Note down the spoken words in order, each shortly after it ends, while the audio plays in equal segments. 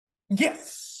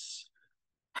Yes.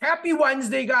 Happy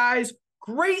Wednesday, guys.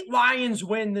 Great Lions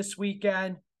win this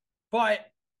weekend, but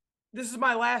this is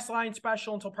my last Lions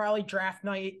special until probably draft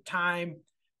night time.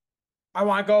 I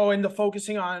want to go into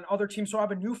focusing on other teams. So I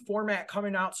have a new format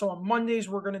coming out. So on Mondays,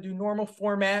 we're going to do normal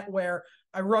format where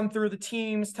I run through the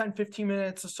teams, 10, 15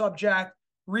 minutes, a subject,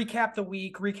 recap the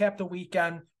week, recap the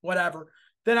weekend, whatever.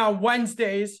 Then on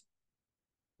Wednesdays,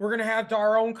 we're going to have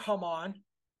Daron come on,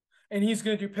 and he's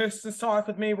going to do Pistons talk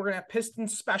with me. We're going to have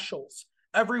Pistons specials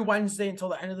every Wednesday until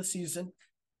the end of the season.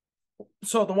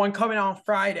 So the one coming on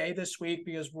Friday this week,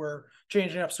 because we're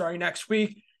changing up starting next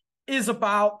week, is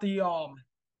about the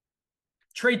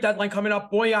trade deadline coming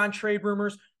up, Bojan trade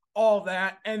rumors, all of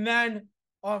that. And then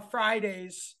on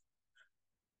Fridays,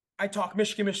 I talk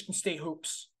Michigan State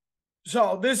hoops.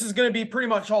 So this is going to be pretty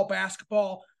much all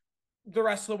basketball the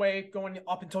rest of the way going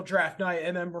up until draft night,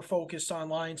 and then we're focused on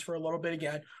Lions for a little bit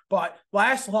again. But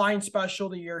last Lions special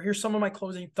of the year, here's some of my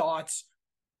closing thoughts.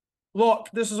 Look,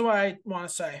 this is what I want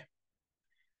to say.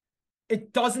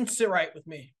 It doesn't sit right with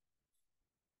me.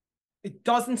 It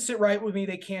doesn't sit right with me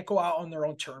they can't go out on their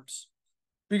own terms,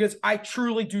 because I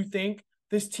truly do think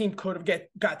this team could have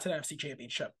got to the NFC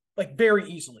Championship, like very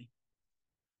easily.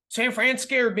 San Fran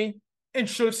scared me and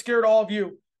should have scared all of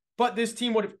you, but this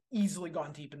team would have easily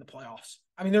gone deep in the playoffs.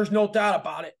 I mean, there's no doubt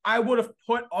about it. I would have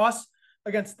put us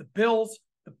against the Bills,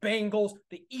 the Bengals,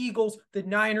 the Eagles, the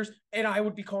Niners, and I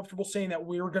would be comfortable saying that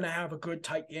we were going to have a good,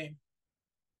 tight game.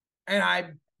 And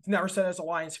I've never said as a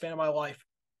Lions fan in my life.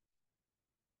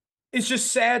 It's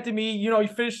just sad to me. You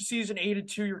finish the season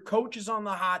 8-2. Your coach is on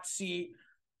the hot seat.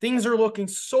 Things are looking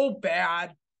so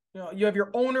bad. You have your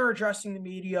owner addressing the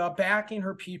media, backing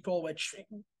her people, which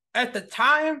at the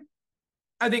time,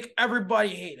 I think everybody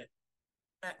hated.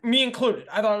 Me included.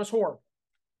 I thought it was horrible.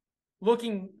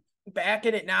 Looking back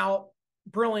at it now,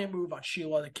 brilliant move on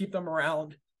Sheila to keep them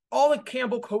around. All the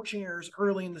Campbell coaching errors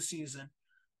early in the season.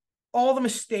 All the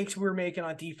mistakes we were making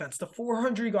on defense. The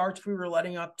 400 yards we were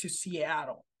letting up to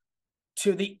Seattle,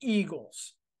 to the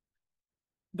Eagles.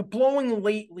 The blowing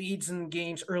late leads in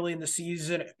games early in the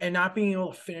season and not being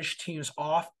able to finish teams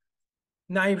off.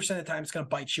 90% of the time it's going to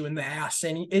bite you in the ass.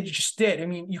 And it just did. I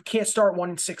mean, you can't start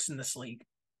 1-6 in this league.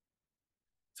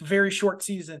 It's a very short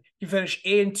season. You finish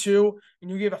 8-2, and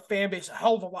you give a fan base a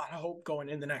hell of a lot of hope going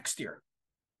in the next year.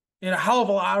 And a hell of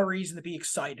a lot of reason to be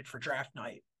excited for draft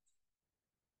night.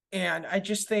 And I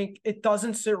just think it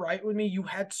doesn't sit right with me. You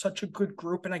had such a good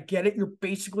group, and I get it. You're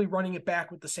basically running it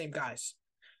back with the same guys.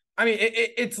 I mean,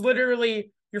 it's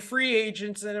literally your free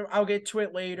agents, and I'll get to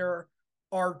it later,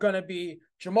 are going to be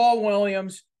Jamal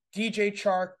Williams, DJ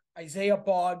Chark, Isaiah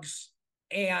Buggs,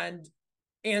 and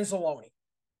Anzalone,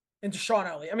 and Deshaun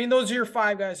Elliott. I mean, those are your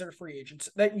 5 guys that are free agents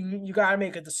that you got to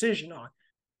make a decision on.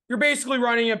 You're basically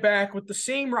running it back with the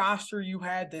same roster you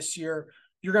had this year.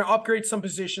 You're going to upgrade some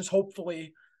positions,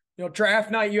 hopefully. Draft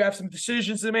night, you have some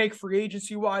decisions to make free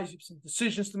agency-wise. You have some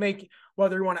decisions to make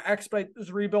whether you want to expedite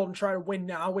this rebuild and try to win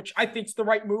now, which I think is the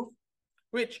right move.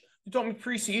 Which you told me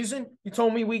preseason, you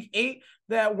told me week 8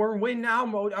 that we're in win now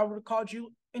mode. I would have called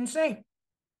you insane.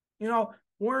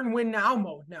 We're in win now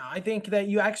mode now. I think that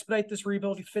you expedite this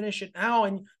rebuild, you finish it now,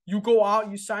 and you go out,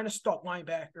 you sign a stud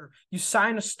linebacker, you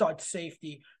sign a stud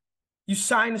safety, you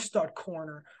sign a stud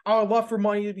corner. I would love for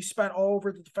money to be spent all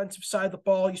over the defensive side of the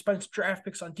ball. You spend some draft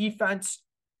picks on defense.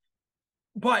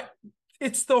 But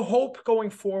it's the hope going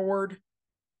forward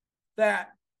that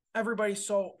everybody's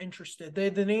so interested.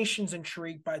 The nation's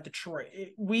intrigued by Detroit.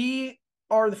 We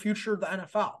are the future of the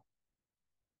NFL.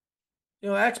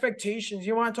 Expectations.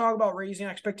 You want to talk about raising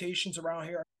expectations around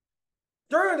here.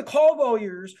 During the Caldwell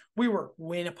years, we were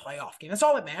win a playoff game. That's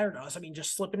all that mattered to us. I mean,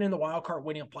 just slipping in the wild card,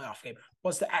 winning a playoff game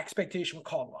was the expectation with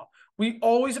Caldwell. We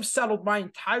always have settled my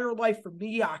entire life for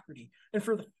mediocrity. And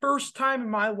for the first time in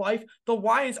my life, the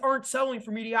Lions aren't settling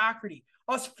for mediocrity.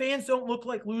 Us fans don't look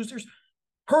like losers.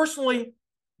 Personally,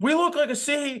 we look like a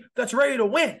city that's ready to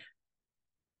win.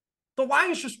 The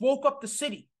Lions just woke up the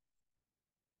city.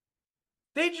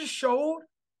 They just showed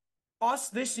us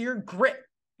this year grit.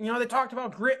 They talked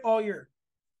about grit all year.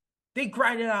 They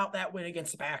grinded out that win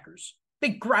against the Packers. They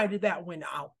grinded that win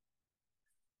out.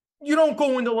 You don't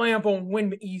go into Lambeau and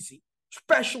win easy,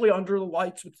 especially under the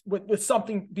lights with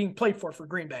something being played for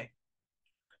Green Bay.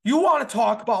 You want to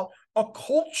talk about a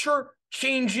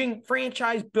culture-changing,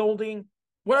 franchise-building,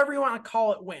 whatever you want to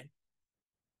call it, win.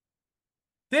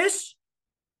 This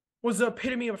was the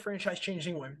epitome of a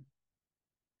franchise-changing win.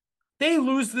 They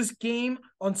lose this game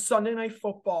on Sunday Night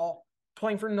Football,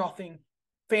 playing for nothing.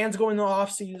 Fans going into the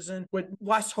offseason with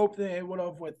less hope than they would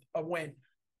have with a win.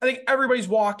 I think everybody's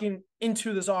walking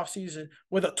into this offseason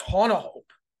with a ton of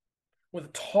hope, with a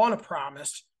ton of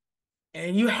promise.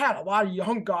 And you had a lot of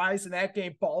young guys in that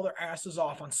game ball their asses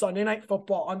off on Sunday Night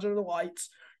Football under the lights.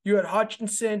 You had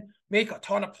Hutchinson make a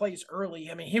ton of plays early.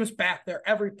 I mean, he was back there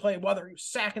every play, whether he was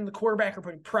sacking the quarterback or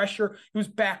putting pressure. He was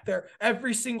back there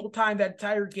every single time that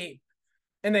entire game.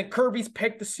 And then Kirby's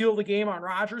pick to seal the game on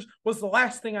Rodgers was the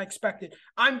last thing I expected.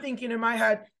 I'm thinking in my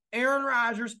head, Aaron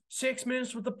Rodgers, 6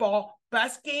 minutes with the ball,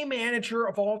 best game manager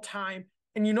of all time.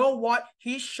 And you know what?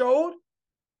 He showed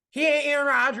he ain't Aaron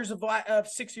Rodgers of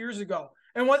 6 years ago.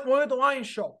 And what did the Lions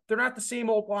show? They're not the same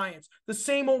old Lions. The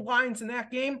same old Lions in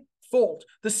that game fold.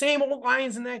 The same old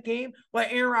Lions in that game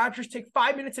let Aaron Rodgers take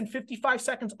 5 minutes and 55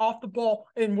 seconds off the ball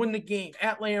and win the game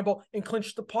at Lambeau and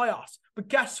clinch the playoffs. But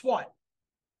guess what?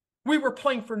 We were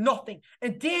playing for nothing.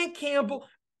 And Dan Campbell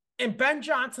and Ben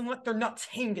Johnson let their nuts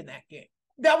hang in that game.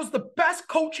 That was the best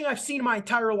coaching I've seen in my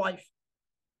entire life.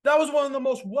 That was one of the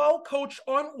most well-coached,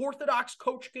 unorthodox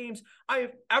coach games I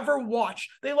have ever watched.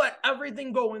 They let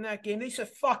everything go in that game. They said,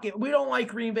 fuck it. We don't like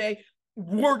Green Bay.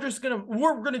 We're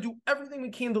going to do everything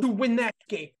we can to win that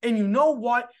game. And you know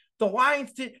what? The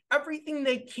Lions did everything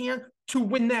they can to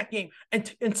win that game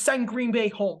and send Green Bay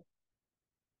home.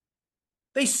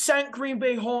 They sent Green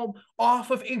Bay home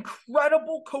off of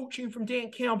incredible coaching from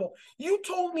Dan Campbell. You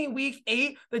told me week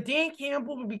 8 that Dan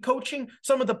Campbell would be coaching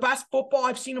some of the best football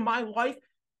I've seen in my life.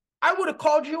 I would have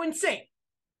called you insane.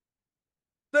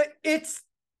 But it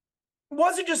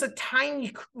wasn't just a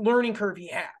tiny learning curve he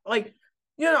had. Like,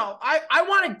 you know, I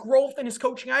wanted growth in his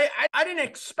coaching. I didn't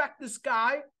expect this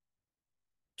guy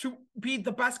to be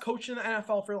the best coach in the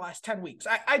NFL for the last 10 weeks.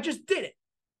 I just didn't.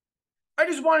 I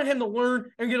just wanted him to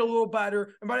learn and get a little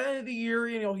better. And by the end of the year,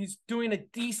 you know, he's doing a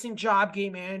decent job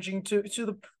game managing to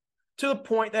the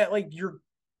point that, like, you're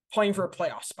playing for a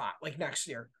playoff spot, like, next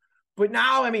year. But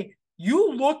now, I mean,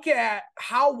 you look at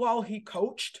how well he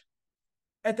coached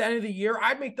at the end of the year,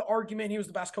 I'd make the argument he was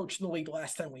the best coach in the league the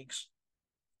last 10 weeks.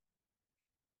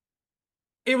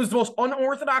 It was the most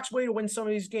unorthodox way to win some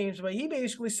of these games, but he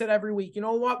basically said every week, you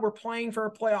know what, we're playing for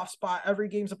a playoff spot. Every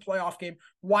game's a playoff game.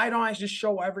 Why don't I just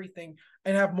show everything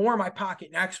and have more in my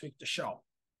pocket next week to show?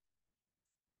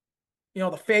 You know,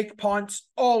 the fake punts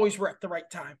always were at the right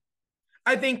time.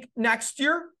 I think next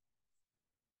year,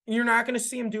 you're not going to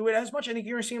see him do it as much. I think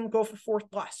you're going to see him go for fourth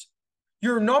less.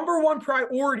 Your number one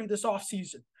priority this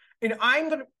offseason, and I'm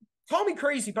going to, call me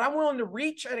crazy, but I'm willing to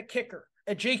reach at a kicker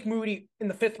at Jake Moody in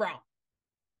the 5th round.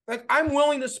 Like, I'm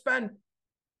willing to spend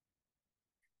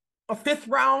a 5th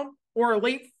round or a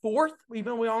late 4th,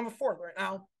 even we're on the 4th right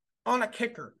now, on a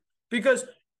kicker. Because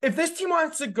if this team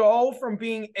wants to go from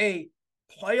being a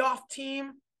playoff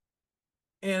team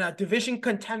and a division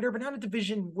contender, but not a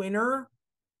division winner,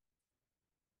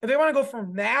 if they want to go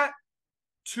from that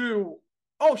to,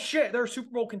 oh shit, they're a Super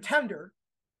Bowl contender,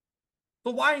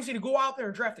 the Lions need to go out there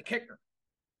and draft a kicker.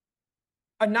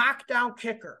 A knockdown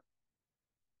kicker.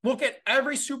 Look at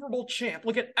every Super Bowl champ.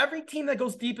 Look at every team that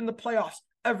goes deep in the playoffs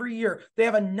every year. They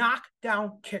have a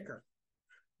knockdown kicker.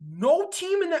 No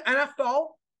team in the NFL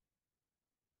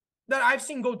that I've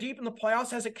seen go deep in the playoffs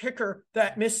has a kicker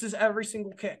that misses every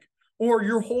single kick, or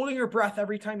you're holding your breath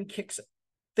every time he kicks it.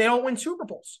 They don't win Super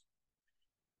Bowls.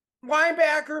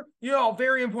 Linebacker, you know,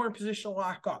 very important position to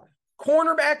lock up.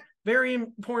 Cornerback, very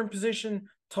important position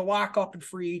to lock up in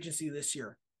free agency this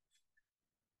year.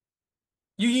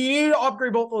 You need to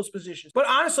upgrade both those positions. But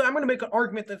honestly, I'm going to make an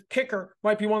argument that kicker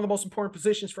might be one of the most important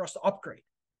positions for us to upgrade.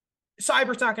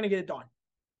 Cyber's not going to get it done.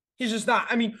 He's just not.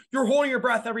 I mean, you're holding your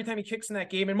breath every time he kicks in that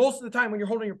game, and most of the time when you're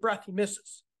holding your breath, he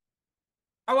misses.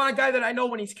 I want a guy that I know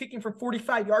when he's kicking from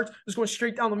 45 yards is going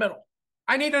straight down the middle.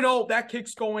 I need to know that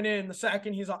kick's going in the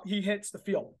second he hits the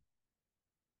field.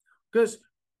 Because,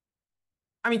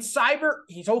 I mean, Cyber,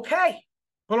 he's okay.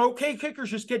 But okay kickers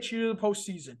just get you to the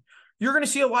postseason. You're going to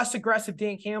see a less aggressive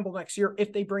Dan Campbell next year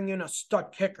if they bring in a stud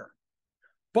kicker.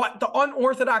 But the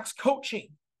unorthodox coaching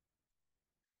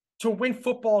to win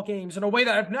football games in a way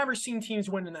that I've never seen teams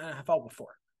win in the NFL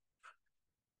before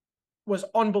was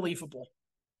unbelievable.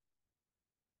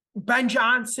 Ben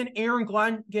Johnson, Aaron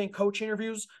Glenn getting coach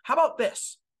interviews. How about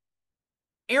this?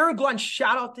 Aaron Glenn,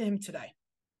 shout out to him today.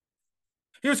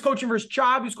 He was coaching for his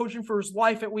job. He was coaching for his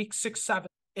life at week 6,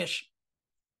 7-ish.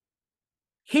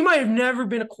 He might have never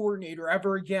been a coordinator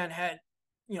ever again had,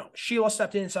 you know, Sheila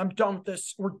stepped in and said, I'm done with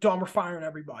this. We're done. We're firing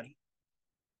everybody.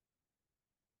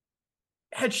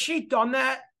 Had she done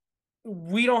that,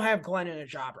 we don't have Glenn in a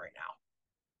job right now.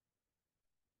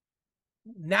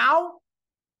 Now,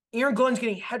 Aaron Glenn's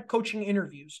getting head coaching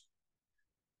interviews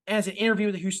as an interview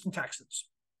with the Houston Texans.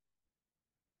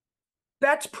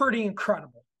 That's pretty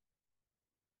incredible.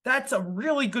 That's a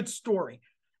really good story.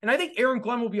 And I think Aaron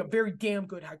Glenn will be a very damn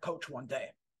good head coach one day.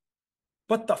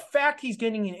 But the fact he's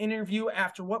getting an interview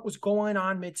after what was going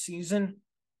on midseason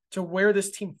to where this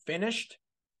team finished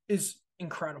is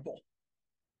incredible.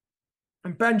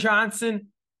 And Ben Johnson,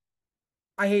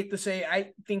 I hate to say, I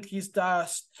think he's the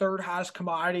third hottest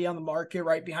commodity on the market,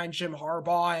 right behind Jim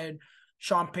Harbaugh and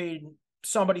Sean Payton.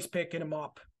 Somebody's picking him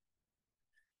up.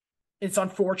 It's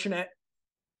unfortunate,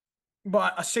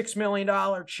 but a $6 million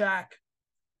check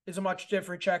is a much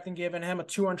different check than giving him a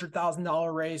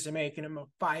 $200,000 raise and making him a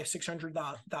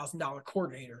 $600,000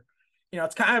 coordinator.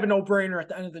 It's kind of a no-brainer at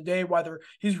the end of the day, whether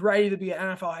he's ready to be an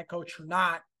NFL head coach or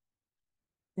not.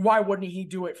 Why wouldn't he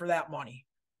do it for that money?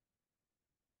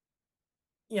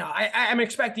 I'm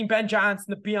expecting Ben Johnson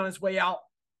to be on his way out,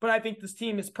 but I think this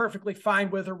team is perfectly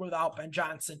fine with or without Ben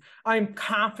Johnson. I'm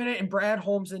confident in Brad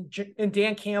Holmes and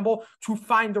Dan Campbell to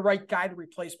find the right guy to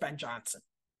replace Ben Johnson.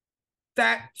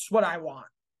 That's what I want.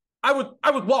 I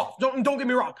would love, don't get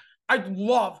me wrong, I'd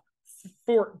love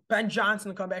for Ben Johnson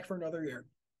to come back for another year.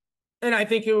 And I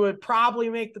think it would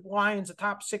probably make the Lions a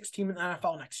top 6 team in the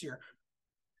NFL next year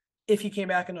if he came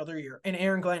back another year. And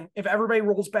Aaron Glenn, if everybody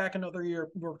rolls back another year,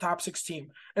 we're a top 6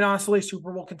 team. And honestly, a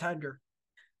Super Bowl contender.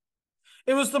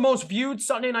 It was the most viewed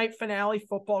Sunday night finale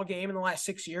football game in the last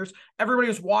 6 years. Everybody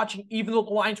was watching, even though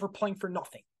the Lions were playing for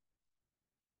nothing.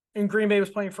 And Green Bay was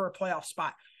playing for a playoff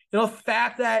spot. The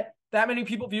fact that many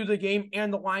people viewed the game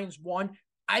and the Lions won,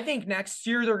 I think next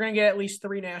year they're going to get at least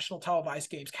 3 national televised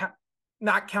games,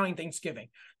 not counting Thanksgiving.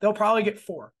 They'll probably get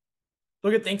 4.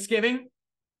 Look at Thanksgiving.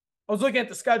 I was looking at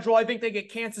the schedule. I think they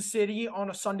get Kansas City on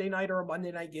a Sunday night or a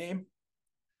Monday night game.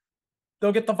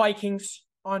 They'll get the Vikings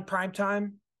on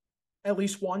primetime at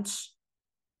least once.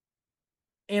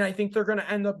 And I think they're going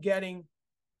to end up getting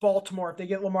Baltimore if they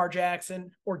get Lamar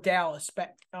Jackson, or Dallas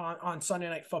back on Sunday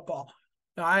Night Football.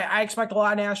 Now, I expect a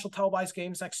lot of national televised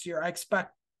games next year. I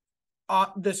expect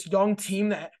this young team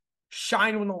that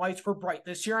shined when the lights were bright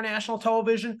this year on national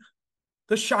television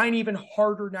to shine even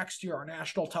harder next year on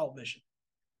national television.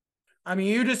 I mean,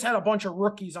 you just had a bunch of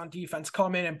rookies on defense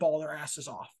come in and ball their asses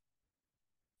off.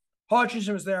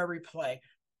 Hutchinson was there every play.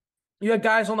 You had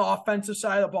guys on the offensive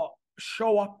side of the ball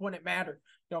show up when it mattered.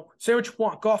 Say what you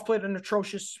want. Goff played an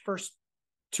atrocious first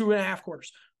 2.5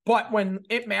 quarters. But when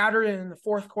it mattered in the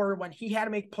fourth quarter, when he had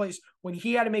to make plays, when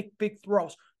he had to make big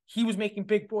throws, he was making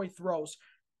big boy throws.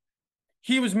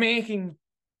 He was making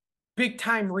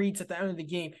big-time reads at the end of the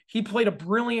game. He played a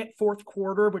brilliant fourth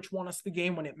quarter, which won us the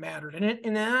game when it mattered. And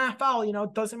in the NFL,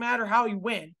 it doesn't matter how you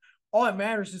win. All that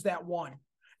matters is that one.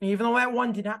 And even though that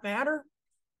one did not matter,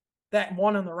 that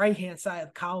one on the right-hand side of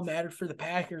the column mattered for the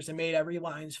Packers and made every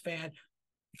Lions fan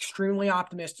extremely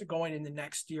optimistic going into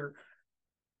next year.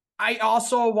 I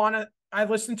also I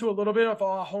listened to a little bit of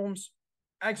Holmes'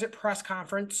 exit press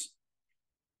conference.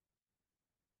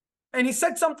 And he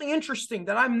said something interesting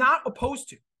that I'm not opposed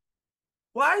to.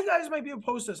 A lot of you guys might be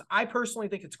opposed to this. I personally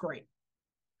think it's great.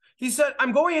 He said,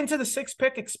 I'm going into the 6th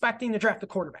pick expecting to draft a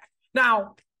quarterback.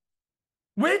 Now,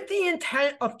 with the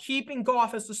intent of keeping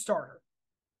Goff as the starter,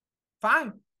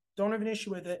 fine. Don't have an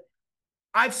issue with it.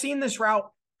 I've seen this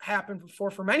route happen before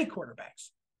for many quarterbacks.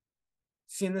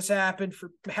 Seen this happen for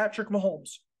Patrick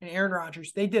Mahomes and Aaron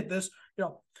Rodgers. They did this.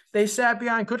 They sat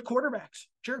behind good quarterbacks.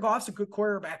 Jared Goff's a good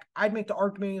quarterback. I'd make the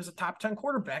argument as a top 10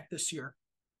 quarterback this year.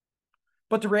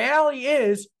 But the reality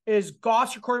is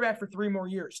Goff's your quarterback for 3 more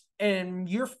years. And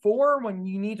year 4, when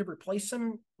you need to replace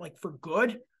him for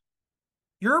good,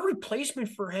 your replacement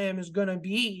for him is going to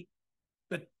be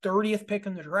the 30th pick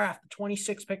in the draft, the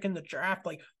 26th pick in the draft.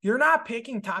 You're not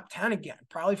picking top 10 again,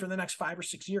 probably for the next 5 or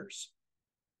 6 years.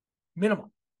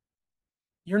 Minimum.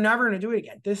 You're never going to do it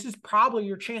again. This is probably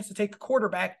your chance to take a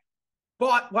quarterback,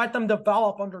 but let them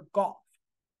develop under Goff.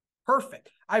 Perfect.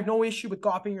 I have no issue with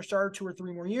Goff being your starter 2 or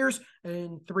 3 more years. And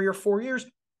in 3 or 4 years,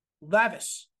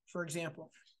 Levis, for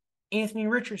example, Anthony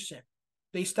Richardson,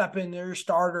 they step in, they're your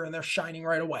starter, and they're shining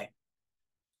right away.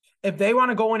 If they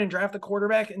want to go in and draft a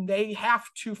quarterback, and they have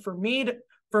to, for me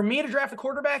to draft a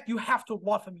quarterback, you have to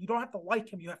love him. You don't have to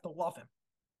like him. You have to love him.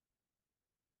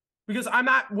 Because I'm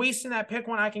not wasting that pick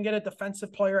when I can get a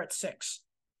defensive player at 6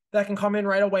 that can come in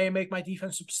right away and make my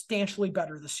defense substantially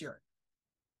better this year.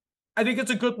 I think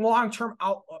it's a good long-term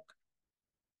outlook.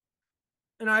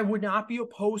 And I would not be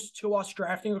opposed to us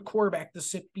drafting a quarterback to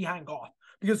sit behind Goff,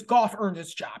 because Goff earned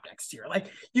his job next year.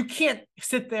 You can't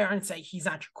sit there and say he's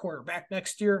not your quarterback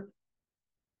next year.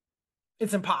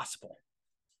 It's impossible.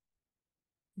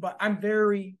 But I'm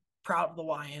very proud of the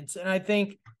Lions. And I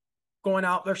think going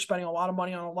out there, spending a lot of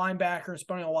money on a linebacker,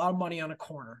 spending a lot of money on a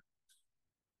corner,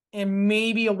 and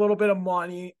maybe a little bit of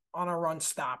money on a run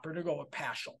stopper to go with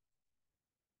Paschal.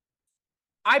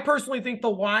 I personally think the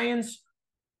Lions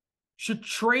should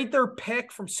trade their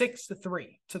pick from 6 to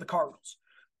 3 to the Cardinals.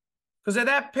 Because at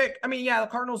that pick, I mean, yeah, the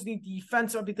Cardinals need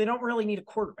defense, but they don't really need a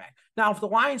quarterback. Now, if the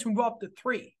Lions move up to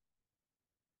 3,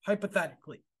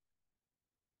 hypothetically,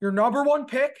 your number 1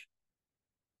 pick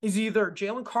is either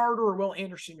Jalen Carter or Will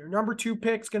Anderson. Your number 2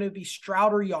 pick is going to be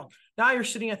Stroud or Young. Now you're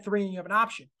sitting at 3 and you have an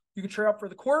option. You can trade up for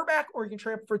the quarterback or you can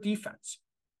trade up for defense.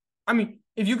 I mean,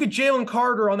 if you get Jalen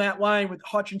Carter on that line with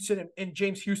Hutchinson and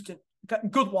James Houston,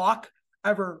 good luck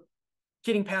ever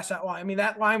getting past that line. I mean,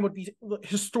 that line would be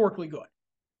historically good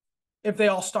if they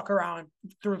all stuck around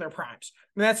through their primes.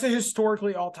 I mean, that's a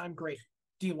historically all-time great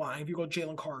D-line if you go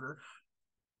Jalen Carter.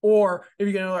 Or if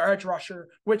you get another edge rusher,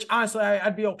 which honestly,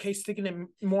 I'd be okay sticking him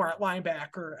more at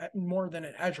linebacker more than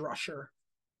an edge rusher.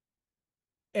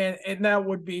 And that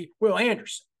would be Will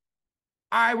Anderson.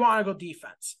 I want to go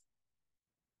defense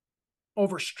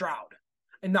over Stroud.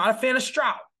 I'm not a fan of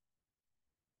Stroud.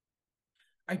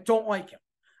 I don't like him.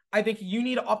 I think you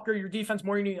need to upgrade your defense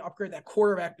more. You need to upgrade that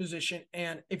quarterback position.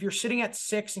 And if you're sitting at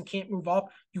 6 and can't move up,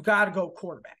 you got to go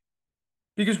quarterback.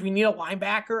 Because we need a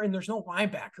linebacker, and there's no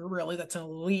linebacker, really, that's an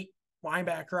elite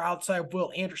linebacker outside of Will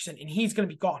Anderson, and he's going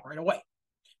to be gone right away.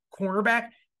 Cornerback,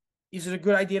 is it a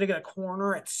good idea to get a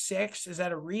corner at 6? Is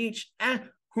that a reach?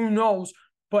 Who knows?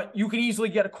 But you can easily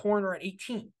get a corner at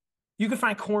 18. You can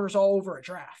find corners all over a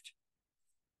draft.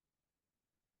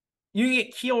 You can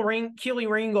get Keely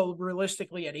Ringo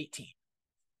realistically at 18,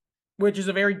 which is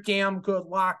a very damn good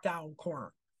lockdown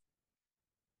corner.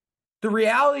 The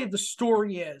reality of the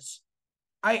story is,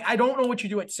 I don't know what you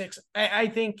do at 6. I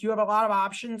think you have a lot of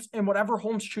options, and whatever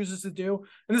Holmes chooses to do,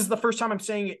 and this is the first time I'm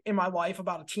saying it in my life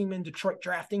about a team in Detroit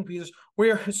drafting, because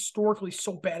we're historically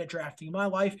so bad at drafting. In my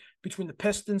life, between the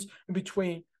Pistons and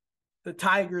between the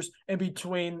Tigers and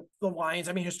between the Lions,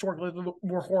 I mean, historically,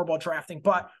 we're horrible at drafting.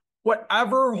 But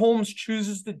whatever Holmes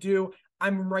chooses to do,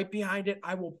 I'm right behind it.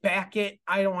 I will back it.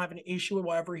 I don't have an issue with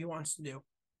whatever he wants to do.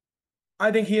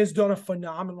 I think he has done a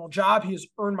phenomenal job. He has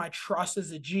earned my trust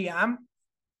as a GM.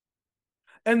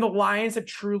 And the Lions have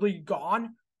truly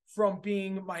gone from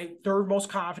being my 3rd most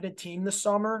confident team this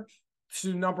summer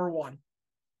to number 1.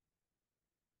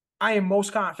 I am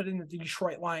most confident in the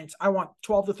Detroit Lions. I want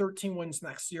 12 to 13 wins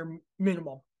next year,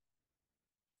 minimum.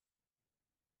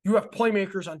 You have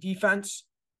playmakers on defense.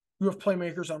 You have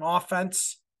playmakers on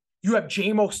offense. You have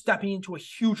J-Mo stepping into a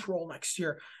huge role next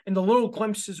year. And the little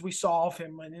glimpses we saw of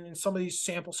him in some of these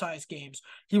sample size games,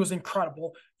 he was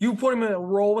incredible. You put him in a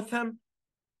role with him.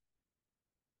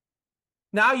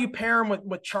 Now you pair him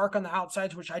with Chark on the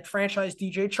outsides, which I'd franchise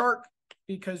DJ Chark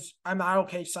because I'm not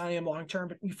okay signing him long-term,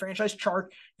 but you franchise Chark,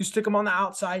 you stick him on the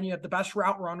outside, and you have the best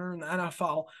route runner in the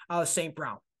NFL out of St.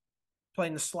 Brown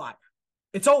playing the slot.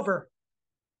 It's over.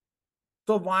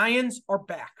 The Lions are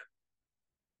back.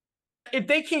 If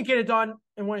they can't get it done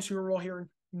and win a Super Bowl here,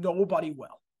 nobody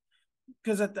will.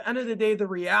 Because at the end of the day, the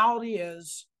reality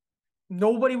is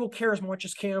nobody will care as much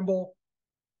as Campbell.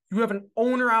 You have an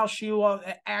owner, Al Sheila,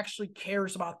 that actually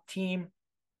cares about the team.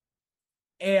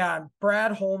 And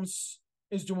Brad Holmes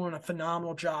is doing a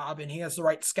phenomenal job, and he has the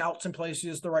right scouts in place. He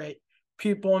has the right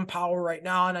people in power right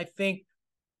now. And I think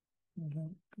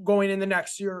going in the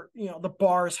next year, the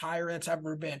bar is higher than it's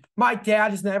ever been. My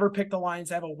dad has never picked the Lions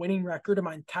to have a winning record in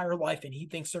my entire life, and he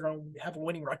thinks they're going to have a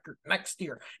winning record next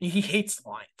year. He hates the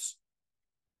Lions.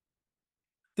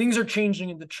 Things are changing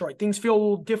in Detroit. Things feel a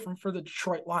little different for the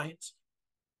Detroit Lions.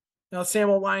 Now, the same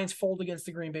old Lions fold against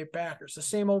the Green Bay Packers. The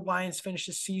same old Lions finish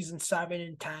the season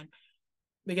 7-10.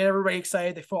 They get everybody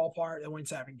excited. They fall apart. They win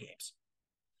 7 games.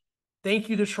 Thank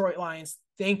you, Detroit Lions.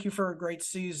 Thank you for a great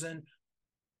season.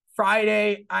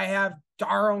 Friday, I have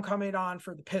Daron coming on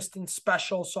for the Pistons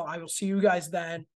special, so I will see you guys then.